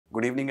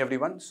Good evening,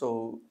 everyone.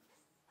 So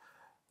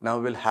now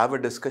we'll have a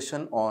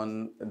discussion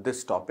on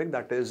this topic,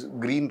 that is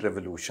green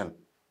revolution.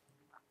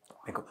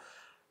 देखो,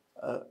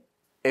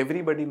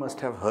 everybody must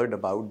have heard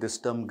about this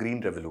term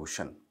green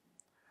revolution.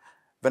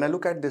 When I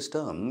look at this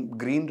term,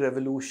 green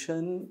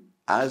revolution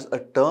as a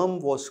term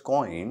was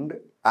coined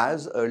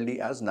as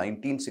early as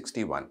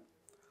 1961.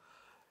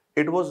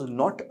 It was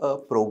not a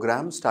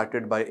program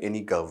started by any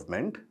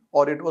government,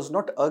 or it was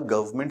not a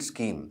government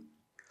scheme.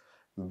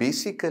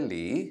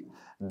 Basically,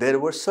 there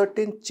were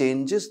certain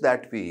changes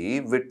that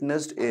we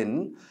witnessed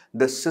in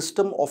the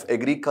system of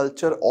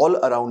agriculture all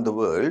around the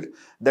world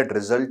that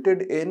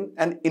resulted in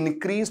an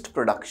increased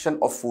production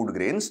of food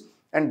grains,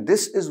 and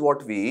this is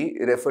what we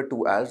refer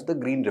to as the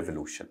green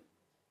revolution.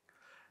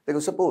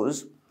 Because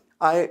suppose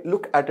I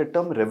look at a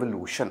term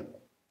revolution.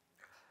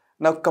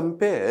 Now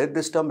compare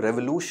this term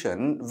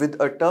revolution with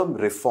a term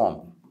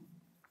reform.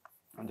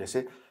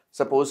 जैसे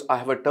suppose I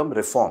have a term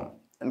reform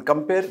and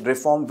compare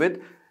reform with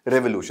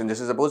revolution.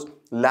 Just suppose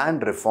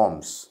land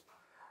reforms,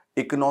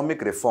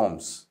 economic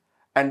reforms,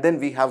 and then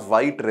we have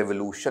white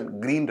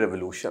revolution, green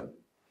revolution.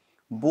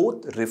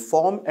 Both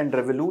reform and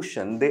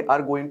revolution, they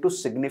are going to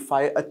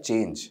signify a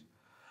change.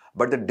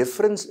 But the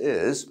difference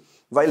is,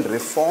 while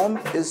reform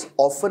is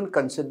often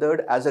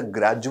considered as a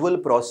gradual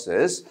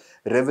process,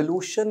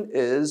 revolution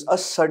is a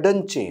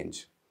sudden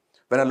change.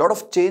 When a lot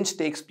of change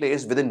takes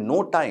place within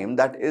no time,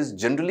 that is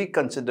generally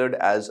considered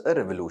as a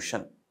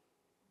revolution.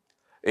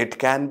 It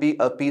can be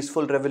a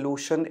peaceful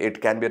revolution,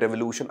 it can be a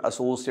revolution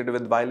associated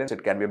with violence,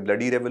 it can be a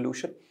bloody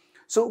revolution.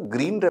 So,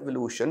 green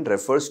revolution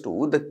refers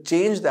to the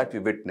change that we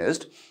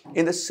witnessed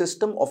in the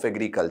system of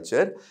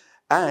agriculture,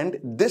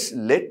 and this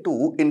led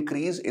to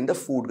increase in the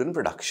food grain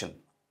production.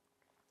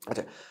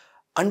 Okay.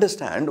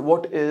 Understand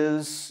what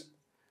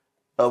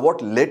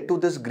led to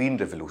this green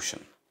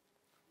revolution.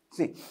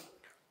 See,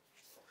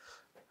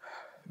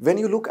 when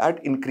you look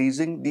at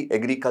increasing the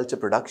agriculture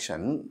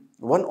production,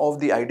 one of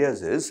the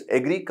ideas is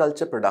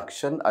agriculture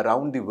production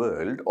around the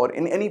world or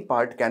in any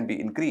part can be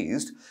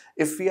increased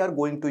if we are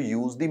going to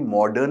use the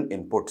modern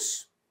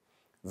inputs.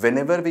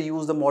 Whenever we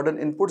use the modern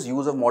inputs,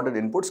 use of modern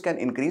inputs can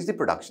increase the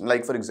production.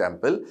 Like for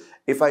example,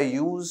 if I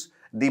use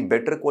the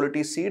better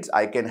quality seeds,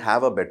 I can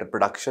have a better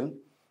production.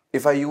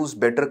 If I use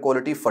better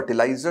quality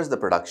fertilizers, the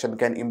production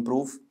can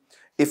improve.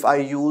 If I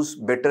use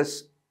better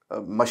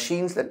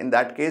machines, then in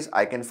that case,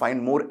 I can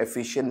find more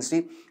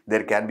efficiency.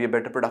 There can be a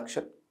better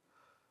production.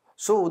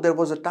 So there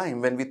was a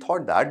time when we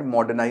thought that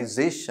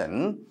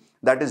modernization,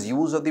 that is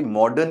use of the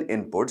modern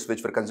inputs,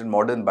 which were considered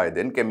modern by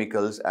then,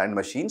 chemicals and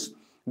machines,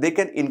 they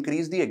can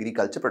increase the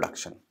agriculture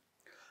production.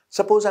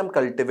 Suppose I'm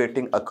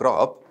cultivating a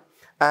crop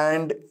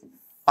and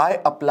I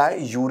apply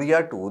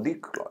urea to the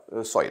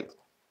soil.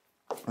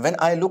 When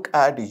I look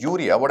at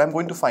urea, what I'm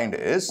going to find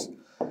is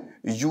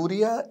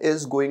urea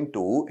is going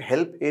to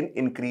help in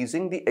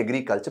increasing the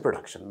agriculture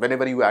production.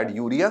 Whenever you add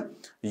urea,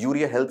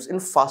 urea helps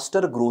in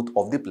faster growth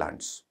of the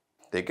plants.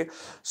 Okay?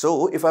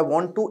 So, if I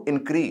want to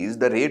increase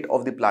the rate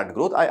of the plant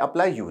growth, I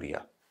apply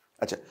urea.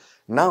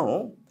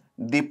 Now,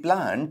 the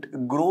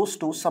plant grows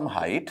to some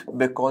height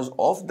because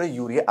of the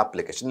urea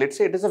application. Let's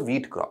say it is a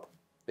wheat crop.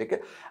 Okay?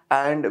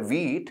 And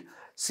wheat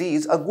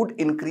sees a good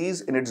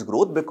increase in its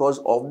growth because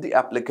of the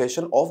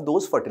application of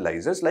those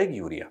fertilizers like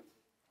urea.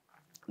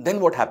 Then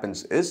what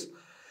happens is,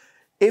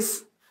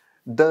 if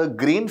the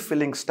grain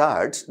filling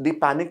starts, the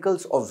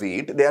panicles of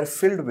wheat, they are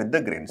filled with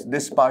the grains.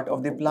 This part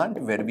of the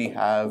plant where we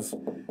have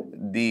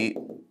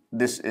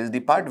this is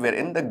the part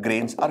wherein the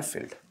grains are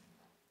filled.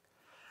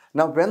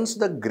 Now, once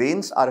the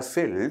grains are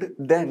filled,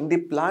 then the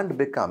plant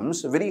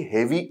becomes very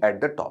heavy at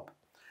the top.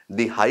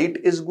 The height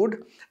is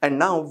good, and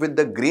now with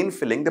the grain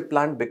filling, the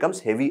plant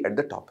becomes heavy at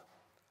the top.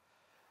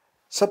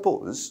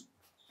 Suppose,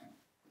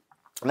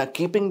 now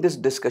keeping this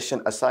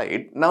discussion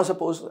aside, now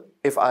suppose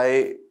if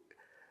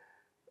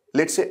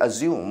let's say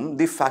assume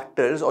the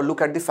factors or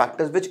look at the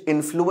factors which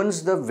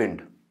influence the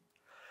wind.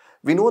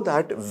 We know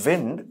that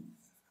wind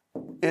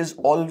is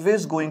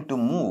always going to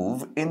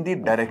move in the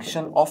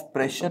direction of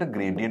pressure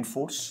gradient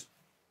force.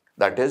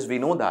 That is, we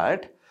know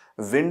that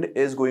wind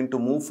is going to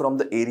move from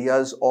the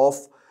areas of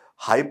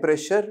high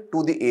pressure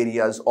to the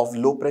areas of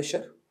low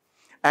pressure.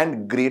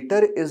 And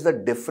greater is the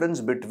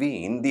difference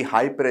between the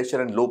high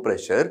pressure and low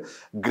pressure,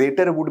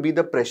 greater would be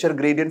the pressure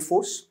gradient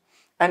force.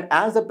 And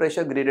as the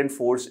pressure gradient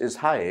force is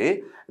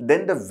high,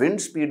 then the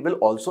wind speed will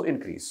also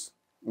increase.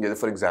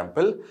 For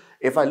example,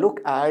 if I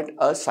look at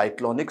a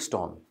cyclonic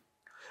storm,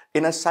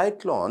 in a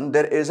cyclone,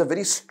 there is a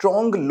very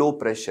strong low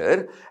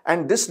pressure,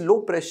 and this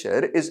low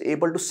pressure is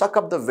able to suck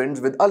up the winds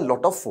with a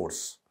lot of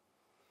force.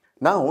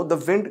 Now, the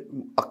wind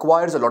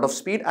acquires a lot of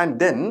speed, and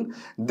then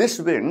this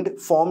wind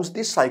forms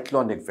the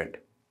cyclonic wind.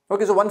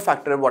 Okay, so one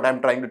factor of what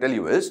I'm trying to tell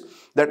you is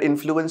that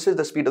influences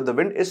the speed of the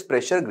wind is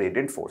pressure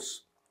gradient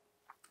force.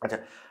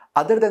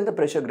 Other than the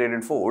pressure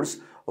gradient force,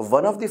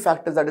 one of the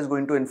factors that is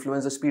going to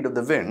influence the speed of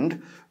the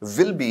wind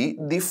will be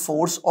the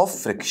force of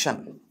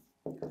friction.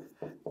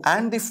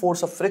 And the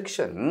force of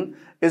friction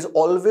is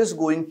always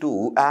going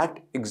to act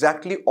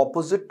exactly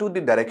opposite to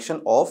the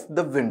direction of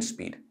the wind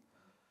speed.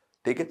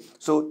 Okay?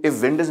 So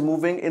if wind is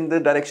moving in the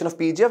direction of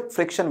PGF,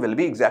 friction will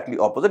be exactly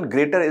opposite.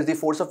 Greater is the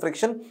force of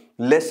friction,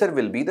 lesser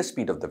will be the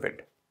speed of the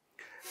wind.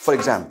 For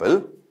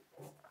example,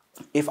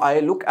 if I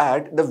look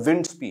at the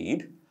wind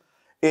speed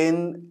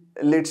in,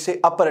 let's say,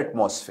 upper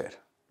atmosphere,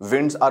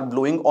 winds are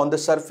blowing on the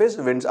surface,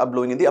 winds are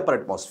blowing in the upper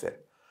atmosphere.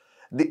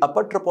 The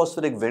upper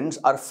tropospheric winds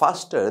are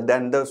faster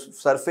than the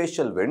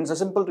surfacial winds. The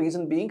simple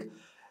reason being,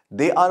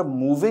 they are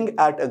moving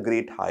at a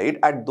great height.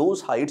 At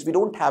those heights, we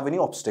don't have any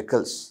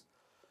obstacles.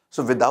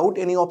 So without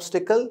any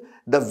obstacle,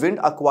 the wind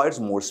acquires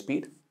more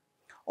speed.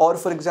 Or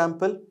for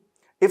example,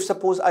 if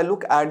suppose I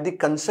look at the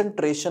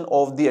concentration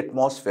of the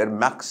atmosphere,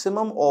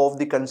 maximum of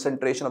the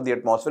concentration of the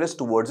atmosphere is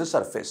towards the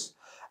surface.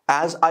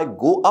 As I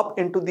go up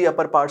into the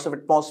upper parts of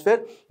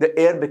atmosphere, the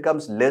air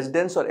becomes less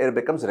dense or air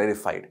becomes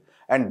rarefied.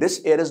 And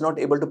this air is not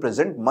able to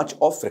present much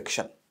of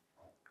friction.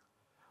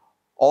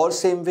 Or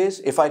same ways,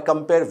 if I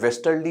compare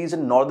westerlies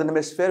in northern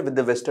hemisphere with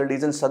the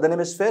westerlies in southern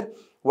hemisphere,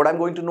 what I'm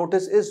going to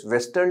notice is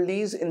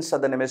westerlies in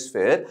southern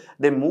hemisphere,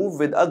 they move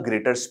with a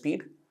greater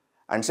speed.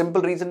 And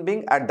simple reason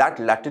being, at that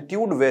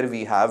latitude where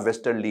we have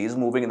westerlies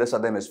moving in the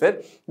southern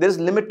hemisphere, there is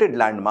limited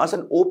landmass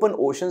and open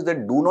oceans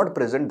that do not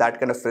present that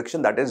kind of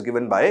friction that is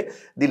given by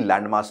the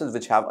landmasses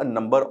which have a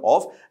number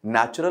of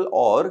natural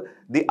or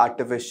the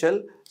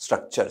artificial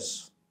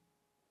structures.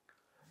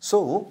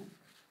 So,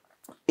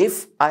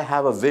 if I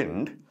have a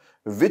wind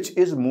which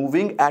is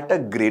moving at a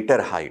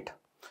greater height,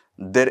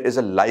 there is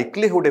a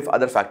likelihood, if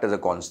other factors are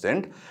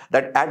constant,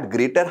 that at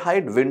greater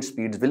height wind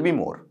speeds will be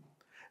more.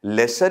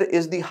 Lesser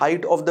is the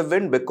height of the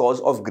wind because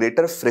of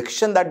greater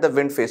friction that the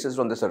wind faces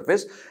from the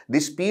surface, the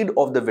speed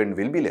of the wind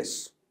will be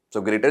less.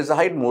 So greater is the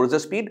height, more is the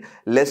speed,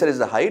 lesser is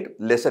the height,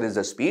 lesser is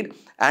the speed,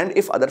 and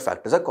if other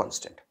factors are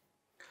constant.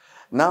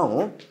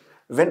 Now,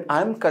 when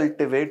I am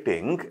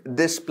cultivating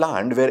this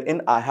plant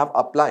wherein I have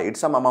applied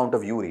some amount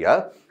of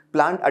urea,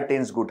 plant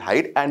attains good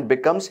height and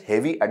becomes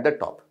heavy at the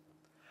top.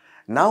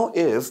 Now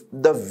if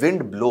the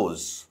wind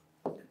blows,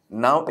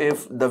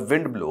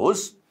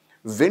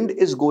 wind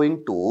is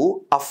going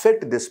to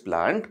affect this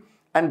plant,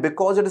 and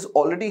because it is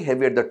already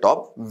heavy at the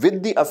top,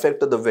 with the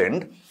effect of the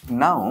wind,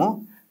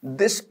 now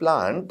this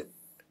plant,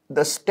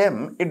 the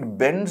stem, it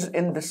bends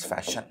in this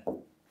fashion.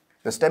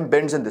 The stem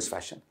bends in this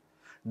fashion.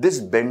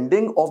 This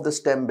bending of the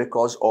stem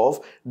because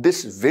of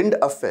this wind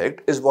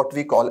effect is what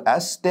we call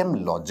as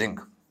stem lodging.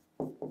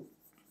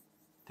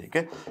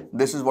 Okay?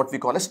 This is what we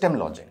call as stem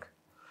lodging.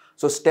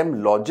 So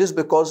stem lodges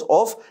because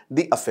of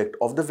the effect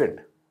of the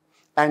wind.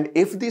 And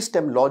if the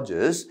stem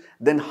lodges,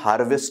 then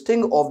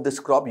harvesting of this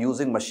crop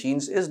using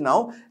machines is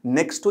now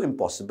next to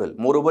impossible.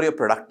 Moreover, your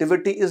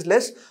productivity is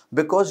less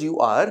because you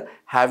are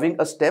having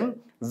a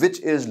stem which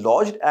is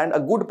lodged and a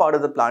good part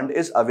of the plant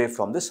is away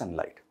from the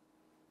sunlight.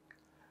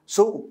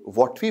 So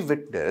what we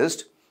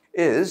witnessed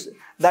is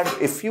that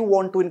if you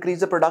want to increase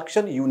the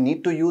production, you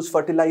need to use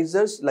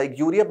fertilizers like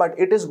urea, but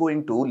it is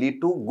going to lead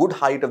to good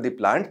height of the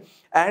plant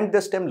and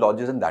the stem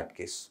lodges in that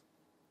case.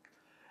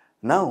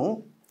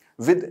 Now,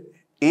 with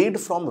aid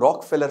from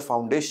Rockefeller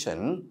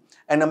Foundation,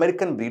 an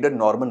American breeder,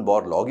 Norman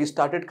Borlaug, he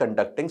started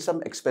conducting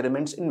some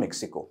experiments in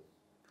Mexico.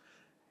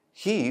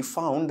 He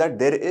found that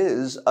there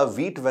is a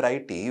wheat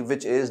variety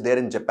which is there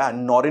in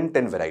Japan, Norin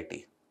 10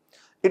 variety.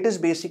 It is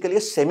basically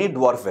a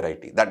semi-dwarf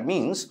variety. That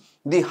means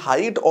the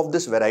height of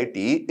this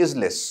variety is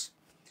less.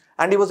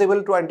 And he was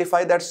able to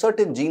identify that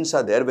certain genes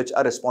are there which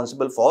are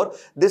responsible for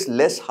this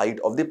less height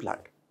of the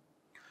plant.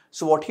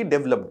 So what he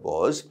developed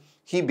was,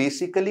 he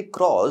basically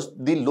crossed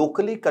the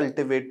locally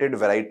cultivated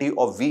variety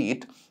of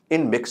wheat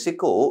in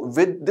Mexico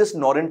with this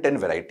Norin 10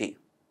 variety.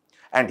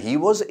 And he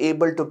was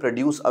able to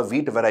produce a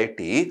wheat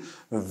variety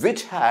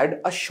which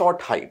had a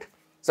short height.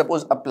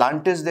 Suppose a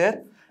plant is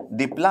there,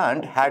 the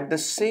plant had the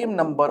same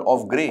number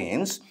of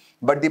grains,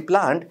 but the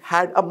plant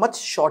had a much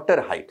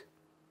shorter height.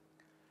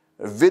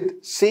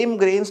 With same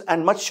grains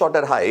and much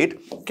shorter height,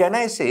 can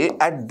I say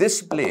at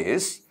this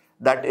place,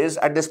 that is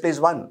at this place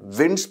 1,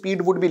 wind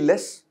speed would be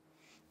less?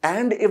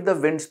 And if the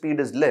wind speed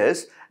is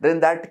less, then in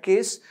that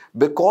case,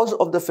 because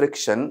of the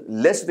friction,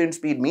 less wind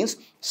speed means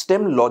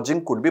stem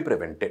lodging could be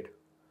prevented.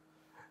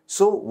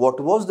 So what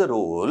was the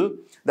role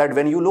that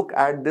when you look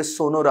at this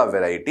Sonora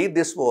variety,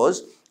 this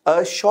was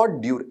a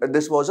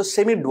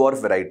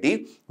semi-dwarf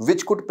variety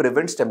which could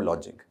prevent stem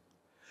lodging.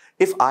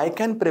 If I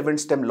can prevent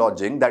stem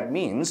lodging, that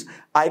means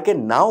I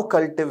can now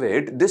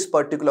cultivate this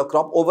particular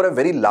crop over a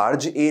very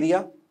large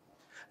area.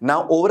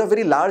 Now, over a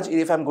very large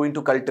area, if I'm going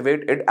to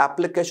cultivate it,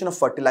 application of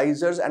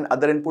fertilizers and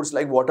other inputs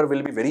like water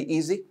will be very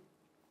easy.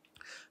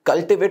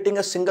 Cultivating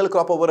a single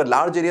crop over a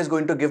large area is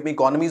going to give me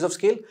economies of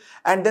scale,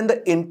 and then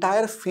the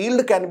entire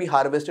field can be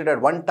harvested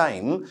at one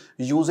time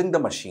using the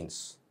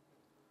machines.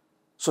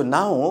 So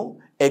now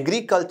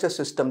agriculture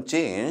system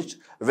changed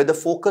where the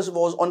focus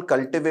was on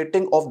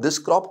cultivating of this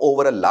crop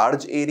over a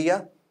large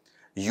area,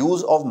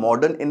 use of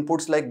modern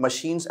inputs like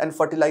machines and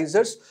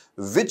fertilizers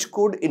which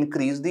could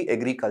increase the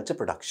agriculture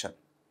production.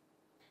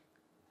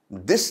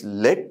 This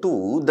led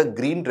to the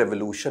green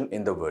revolution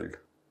in the world.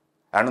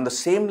 And on the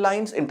same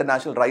lines,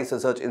 International Rice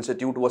Research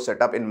Institute was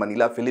set up in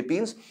Manila,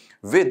 Philippines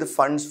with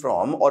funds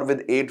from or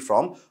with aid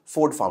from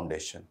Ford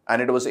Foundation.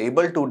 And it was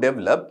able to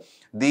develop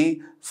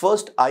the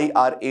first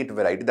IR8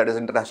 variety, that is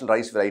International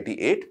Rice Variety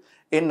 8,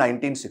 in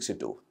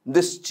 1962.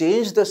 This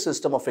changed the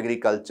system of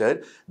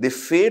agriculture, the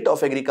fate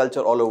of agriculture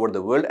all over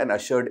the world, and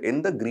ushered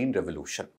in the Green Revolution.